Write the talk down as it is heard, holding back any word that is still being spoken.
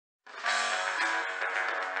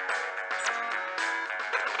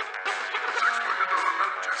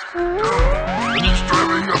Yeah,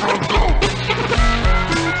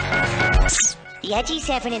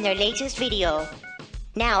 G7 in their latest video.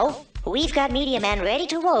 Now, we've got Media Man ready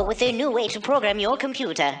to roll with their new way to program your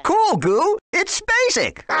computer. Cool, Goo! It's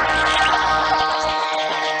basic!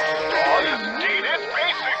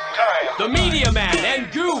 The Media Man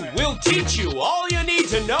and Goo will teach you all you need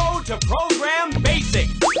to know to program BASIC.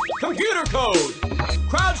 Computer code.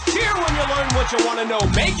 Crowds cheer when you learn what you want to know.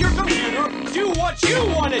 Make your computer do what you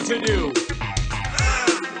want it to do.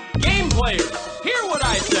 Game players, hear what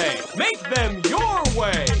I say. Make them your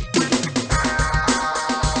way.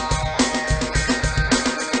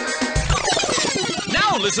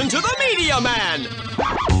 Now listen to the Media Man.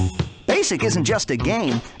 BASIC isn't just a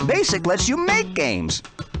game. BASIC lets you make games.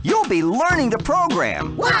 You'll be learning to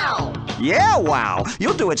program. Wow! Yeah, wow.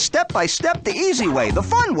 You'll do it step by step the easy way, the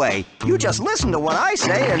fun way. You just listen to what I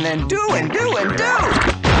say and then do and do and do.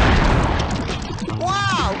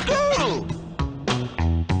 Wow, cool!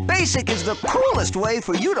 BASIC is the coolest way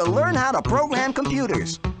for you to learn how to program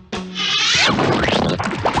computers.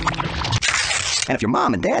 And if your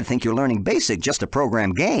mom and dad think you're learning BASIC just to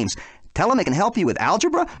program games, tell them it can help you with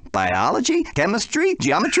algebra, biology, chemistry,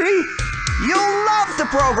 geometry. You'll love to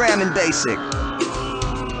program in BASIC.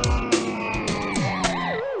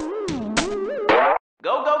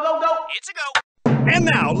 Go, go, go, go. It's a go. And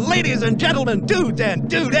now, ladies and gentlemen, dudes and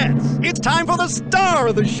dudettes, it's time for the star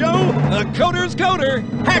of the show, the Coder's Coder,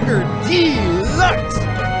 Hacker Deluxe,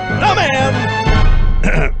 the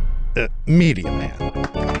man, Media Man.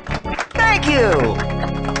 Thank you.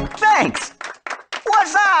 Thanks.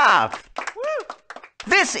 What's up?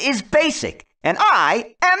 This is BASIC, and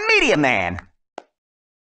I am Media Man.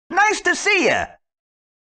 Nice to see ya.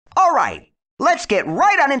 All right, let's get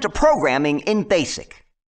right on into programming in BASIC.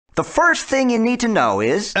 The first thing you need to know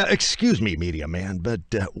is... Excuse me, Media Man, but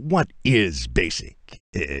what is BASIC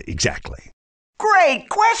exactly? Great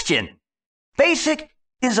question. BASIC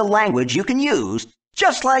is a language you can use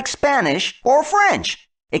just like Spanish or French,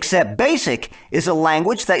 except BASIC is a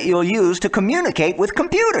language that you'll use to communicate with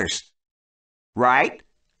computers. Right?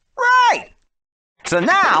 Right! So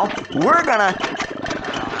now, we're gonna...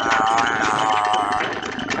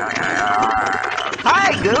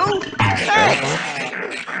 Hi, Goo! Thanks!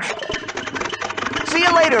 See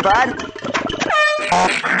you later, bud!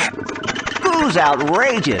 Goo's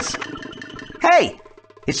outrageous. Hey,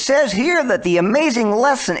 it says here that the amazing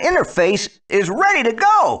lesson interface is ready to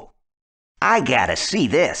go. I gotta see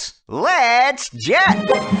this. Let's jet!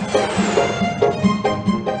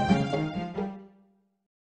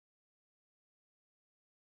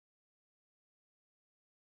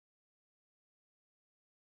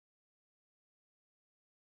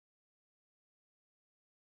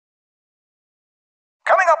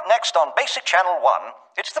 Coming up next on Basic Channel 1,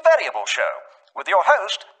 it's The Variable Show, with your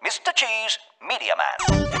host, Mr. Cheese, Media Man.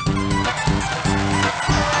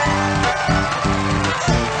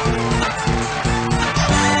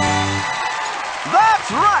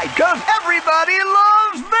 That's right, because everybody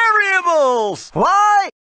loves variables! Why?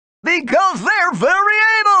 Because they're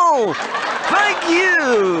variable! Thank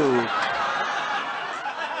you!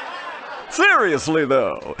 Seriously,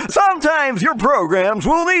 though, sometimes your programs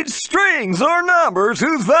will need strings or numbers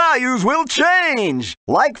whose values will change.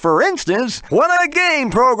 Like, for instance, when a game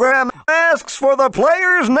program asks for the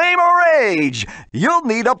player's name or age, you'll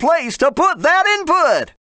need a place to put that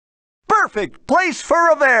input. Perfect place for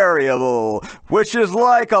a variable, which is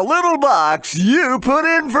like a little box you put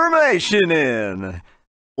information in.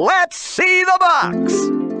 Let's see the box.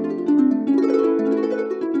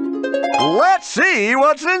 Let's see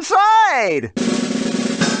what's inside.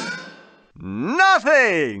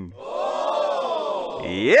 Nothing. Oh.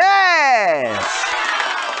 Yes.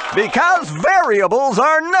 Because variables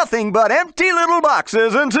are nothing but empty little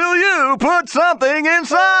boxes until you put something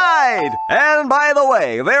inside. And by the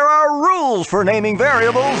way, there are rules for naming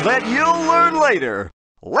variables that you'll learn later.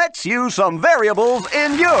 Let's use some variables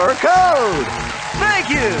in your code. Thank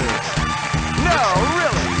you. No,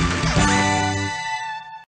 really.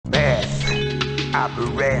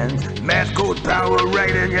 Operand, math code power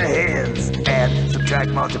right in your hands. Add,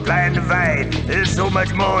 subtract, multiply, and divide. There's so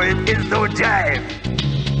much more, it is no time.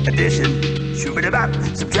 Addition, shoo-ba-da-bop,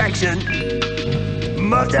 subtraction,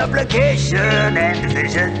 multiplication, and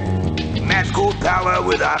division. Math code power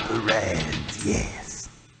with operand, yes.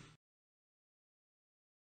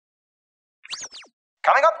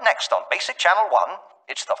 Coming up next on Basic Channel 1,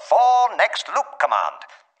 it's the for next loop command.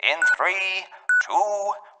 In 3, 2,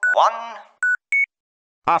 1...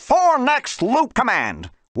 A for next loop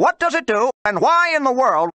command. What does it do, and why in the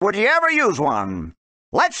world would you ever use one?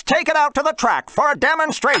 Let's take it out to the track for a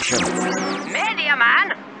demonstration. Media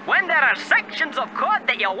Man, when there are sections of code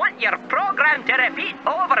that you want your program to repeat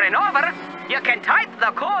over and over, you can type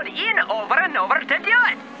the code in over and over to do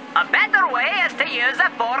it. A better way is to use a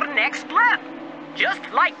for next loop. Just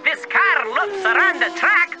like this car loops around the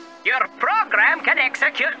track, your program can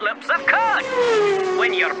execute loops of code.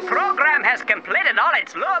 When your program has completed all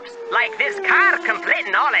its loops, like this car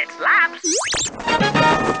completing all its laps,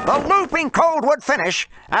 the looping code would finish,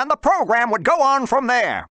 and the program would go on from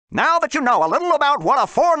there. Now that you know a little about what a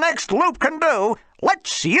for next loop can do,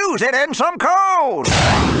 let's use it in some code.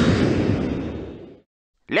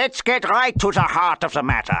 Let's get right to the heart of the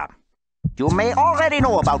matter. You may already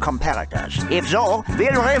know about comparators. If so,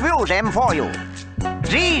 we'll review them for you.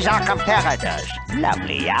 These are comparators.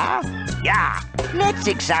 Lovely, yeah? Yeah. Let's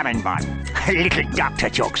examine one. Little doctor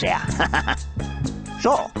jokes there.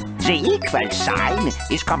 So, the equal sign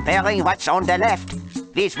is comparing what's on the left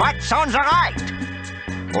with what's on the right.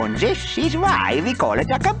 And this is why we call it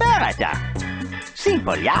a comparator.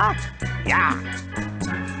 Simple, yeah? Yeah.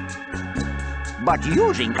 But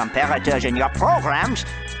using comparators in your programs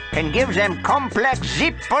can give them complex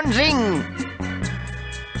zip and zing.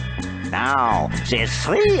 Now, there's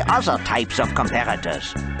 3 other types of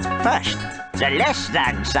comparators. First, the less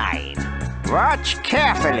than sign. Watch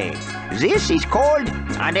carefully. This is called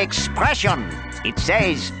an expression. It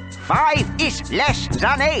says 5 is less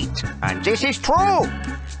than 8, and this is true.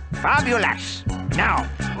 Fabulous. Now,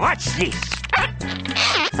 what's this?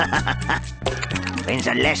 When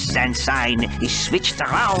the less than sign is switched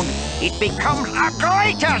around, it becomes a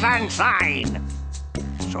greater than sign.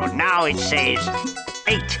 So now it says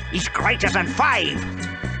 8 is greater than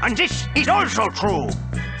 5. And this is also true.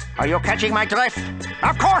 Are you catching my drift?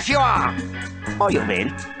 Of course you are. Or you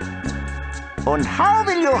will. And how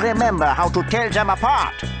will you remember how to tell them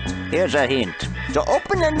apart? Here's a hint. The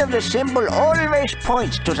open end of the symbol always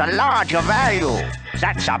points to the larger value.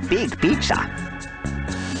 That's a big pizza.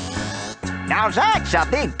 Now that's a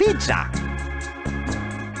big pizza.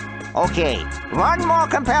 Okay, one more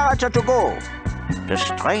comparator to go. The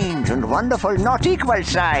strange and wonderful not equal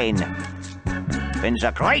sign. When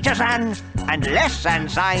the greater than and less than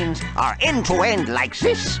signs are end to end like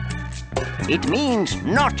this, it means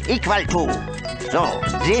not equal to. So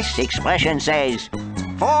this expression says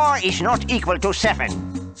 4 is not equal to 7.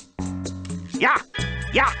 Yeah,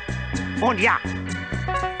 yeah, and yeah.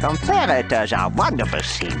 Comparators are wonderful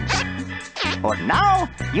things. But now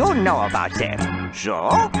you know about them. So?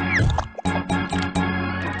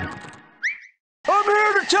 I'm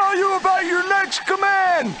here to tell you about your next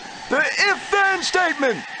command, the if-then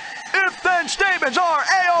statement. If-then statements are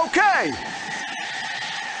A-OK.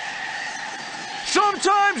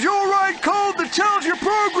 Sometimes you'll write code that tells your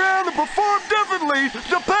program to perform differently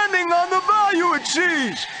depending on the value it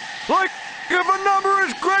sees. Like, if a number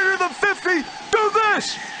is greater than 50, do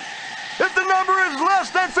this. If the number is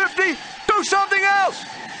less than 50, do something else.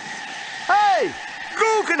 Hey,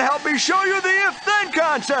 Goo can help me show you the if-then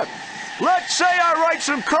concept. Let's say I write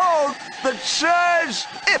some code that says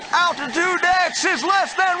if altitude x is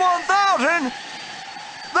less than 1,000,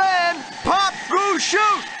 then pop, Goo,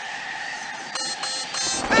 shoot.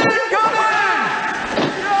 Incoming!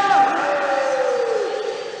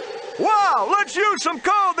 Wow, let's use some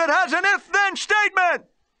code that has an if-then statement.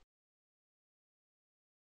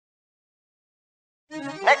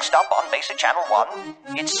 Next up on Basic Channel 1,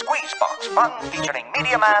 it's Squeezebox Fun featuring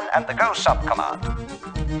Media Man and the Go Sub command.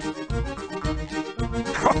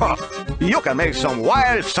 You can make some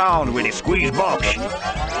wild sound with a Squeezebox.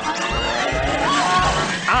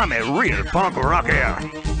 I'm a real punk rocker.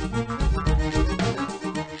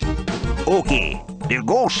 Okay, the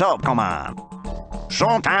Go Sub command.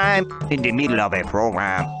 Sometime in the middle of a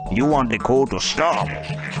program, you want the code to stop,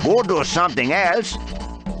 go do something else,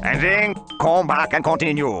 and then come back and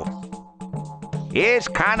continue. It's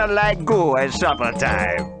kinda like Go at supper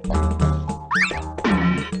time.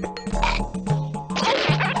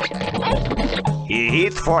 He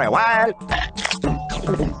eats for a while,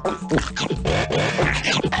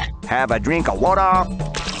 have a drink of water,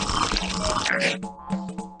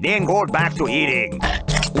 then goes back to eating.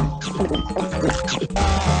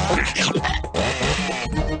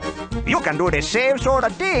 You can do the same sort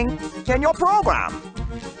of thing in your program.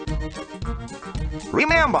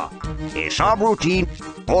 Remember, a subroutine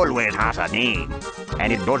always has a name,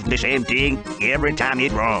 and it does the same thing every time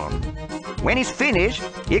it runs. When it's finished,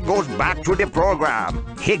 it goes back to the program,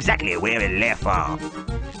 exactly where it left off.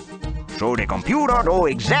 So the computer knows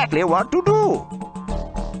exactly what to do.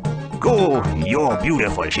 Go, you're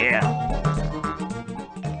beautiful, Cher.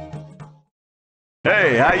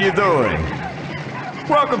 Hey, how you doing?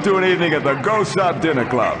 Welcome to an evening at the Go Sub Dinner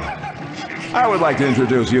Club. I would like to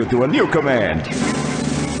introduce you to a new command.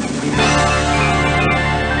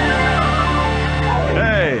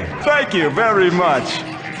 Hey, thank you very much.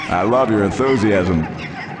 I love your enthusiasm.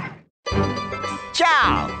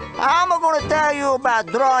 Ciao! I'm gonna tell you about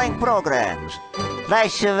drawing programs.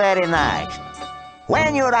 That's very nice.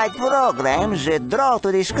 When you write programs that draw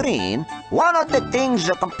to the screen, one of the things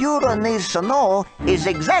the computer needs to know is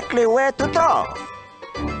exactly where to draw.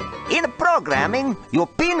 In programming, you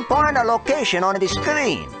pinpoint a location on the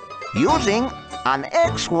screen using an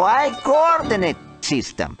XY coordinate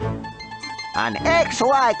system. An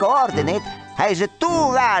XY coordinate has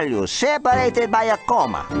two values separated by a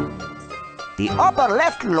comma. The upper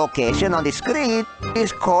left location on the screen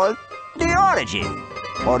is called the origin,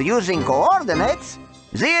 or using coordinates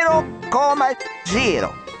 0,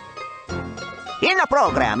 0. In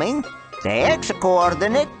programming, the X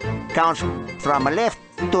coordinate counts from left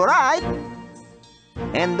to right,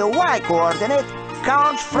 and the Y coordinate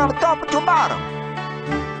counts from top to bottom.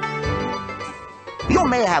 You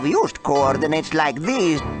may have used coordinates like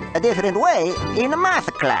these a different way in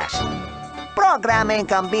math class. Programming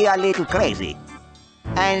can be a little crazy.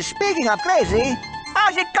 And speaking of crazy,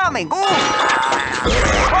 how's it coming? Ooh.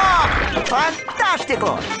 Oh,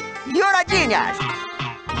 fantastico! You're a genius!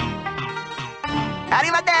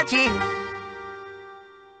 Arrivederci!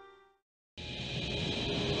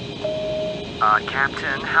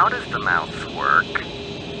 Captain, how does the mouse work?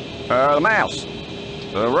 The mouse.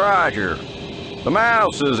 Roger. The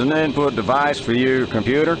mouse is an input device for your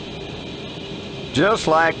computer. Just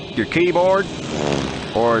like your keyboard,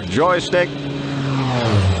 or joystick,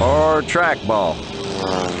 or trackball.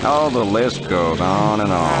 Oh, the list goes on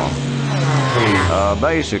and on.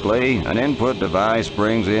 Basically, an input device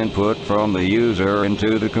brings input from the user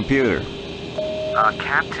into the computer.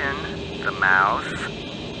 Captain, the mouse?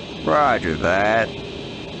 Roger that.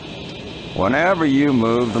 Whenever you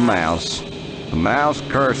move the mouse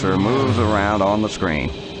cursor moves around on the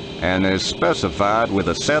screen and is specified with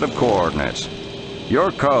a set of coordinates.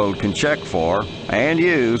 Your code can check for and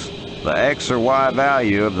use the X or Y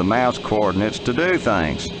value of the mouse coordinates to do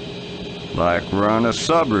things, like run a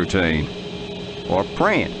subroutine, or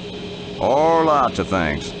print, or lots of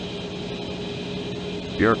things.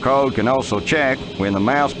 Your code can also check when the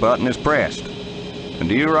mouse button is pressed. And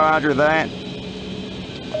do you roger that?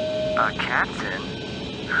 Captain,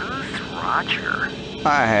 who's Roger?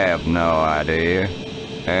 I have no idea.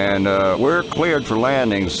 And we're cleared for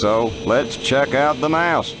landing, so let's check out the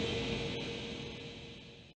mouse.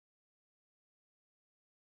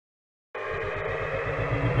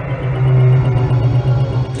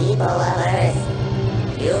 People of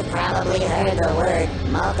Earth, you've probably heard the word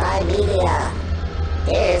multimedia.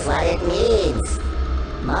 Here's what it means.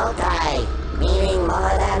 Multi, meaning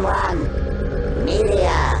more than one.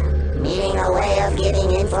 Media, meaning a way of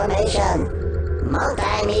giving information.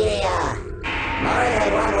 Multimedia, more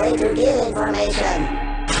than one way to give information.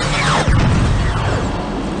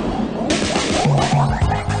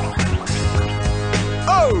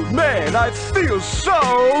 Oh man, I feel so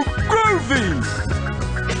groovy!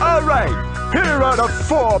 Alright, here are the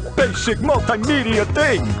 4 basic multimedia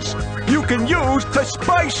things you can use to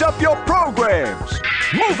spice up your programs.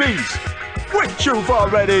 Movies, which you've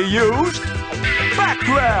already used.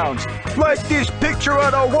 Backgrounds, like this picture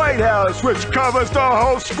of the White House, which covers the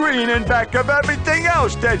whole screen in back of everything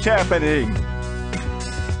else that's happening.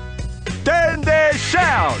 Then there's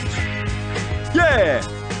sounds. Yeah,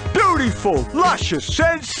 beautiful, luscious,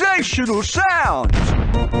 sensational sounds.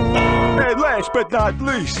 And last but not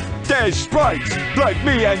least, there's sprites, like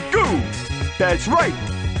me and Goo. That's right,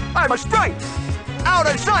 I'm a sprite, out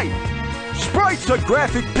of sight. Sprites are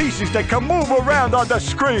graphic pieces that can move around on the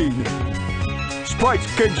screen. Sprites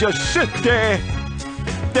can just sit there,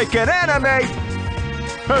 they can animate,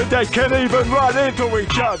 and they can even run into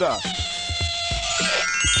each other.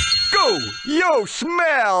 Go, you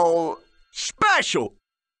smell special.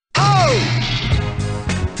 Oh!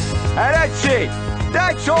 And that's it.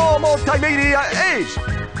 That's all multimedia is.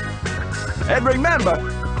 And remember,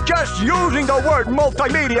 just using the word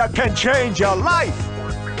multimedia can change your life.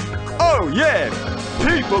 Oh yeah,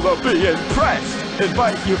 people will be impressed.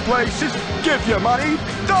 Invite you places, give you money,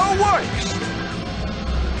 the works.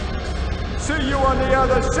 See you on the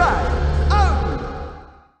other side.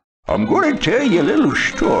 Oh! I'm going to tell you a little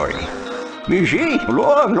story. You see, a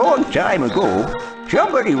long time ago,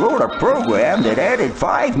 somebody wrote a program that added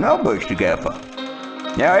 5 numbers together.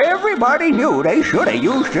 Now everybody knew they should have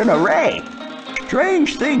used an array.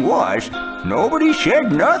 Strange thing was, nobody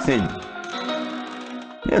said nothing.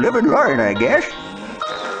 You live and learn, I guess.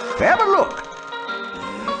 Have a look.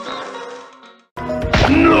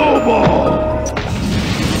 Snowball!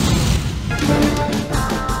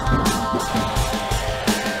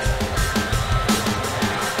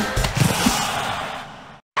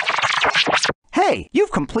 Hey,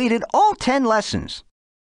 you've completed all 10 lessons.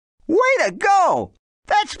 Way to go!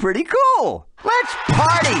 That's pretty cool! Let's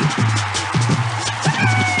party!